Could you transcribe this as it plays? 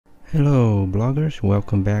Hello bloggers,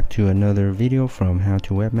 welcome back to another video from How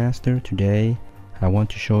to Webmaster. Today I want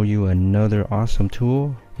to show you another awesome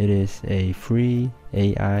tool. It is a free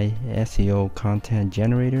AI SEO content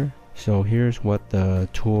generator. So here's what the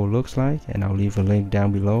tool looks like, and I'll leave a link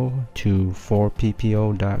down below to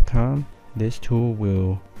 4ppo.com. This tool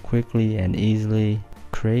will quickly and easily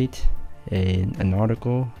create an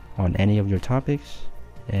article on any of your topics,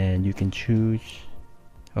 and you can choose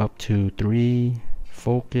up to 3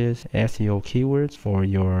 focus SEO keywords for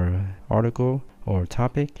your article or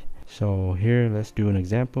topic. So here, let's do an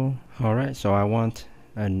example. Alright, so I want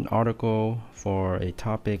an article for a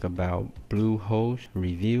topic about Bluehost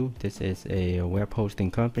review. This is a web hosting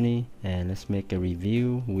company, and let's make a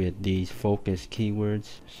review with these focus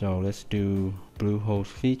keywords. So let's do Bluehost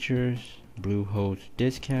features, Bluehost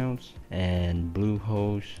discounts, and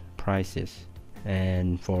Bluehost prices.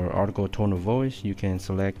 And for article tone of voice, you can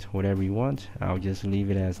select whatever you want. I'll just leave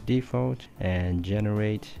it as default and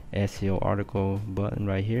generate SEO article button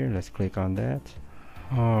right here. Let's click on that.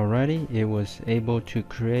 Alrighty, it was able to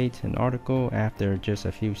create an article after just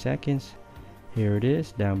a few seconds. Here it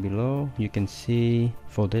is down below. You can see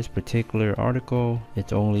for this particular article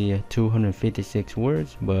it's only 256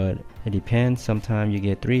 words, but it depends. Sometimes you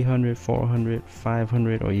get 300, 400,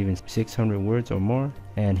 500, or even 600 words or more.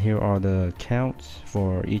 And here are the counts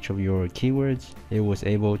for each of your keywords. It was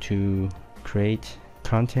able to create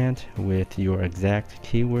content with your exact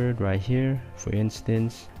keyword right here. For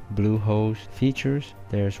instance, Bluehost features,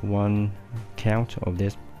 there's one count of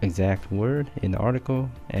this exact word in the article,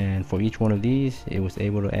 and for each one of these it was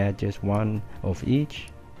able to add just one of each.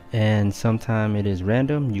 And sometimes it is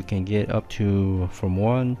random. You can get up to from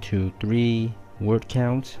 1 to 3 word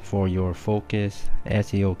counts for your focus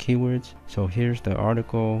SEO keywords. So here's the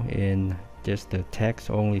article in just the text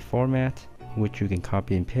only format, which you can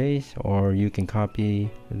copy and paste, or you can copy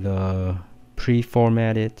the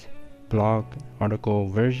pre-formatted blog article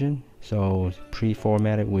version. So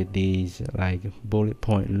pre-formatted with these like bullet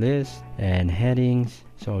point lists and headings.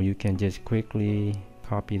 So you can just quickly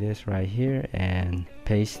copy this right here and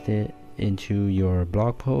paste it into your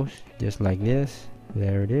blog post just like this.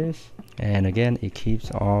 There it is. And again, it keeps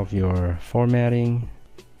all of your formatting.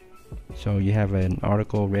 So you have an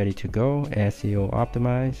article ready to go, SEO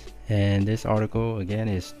optimized. And this article again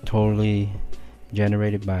is totally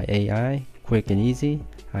generated by AI, quick and easy.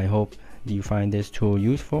 I hope you find this tool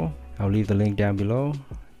useful. I'll leave the link down below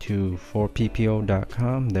to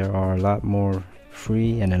 4ppo.com. There are a lot more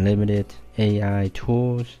free and unlimited AI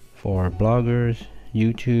tools for bloggers,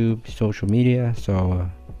 YouTube, social media. So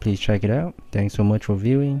please check it out. Thanks so much for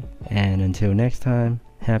viewing, and until next time,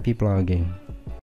 happy blogging.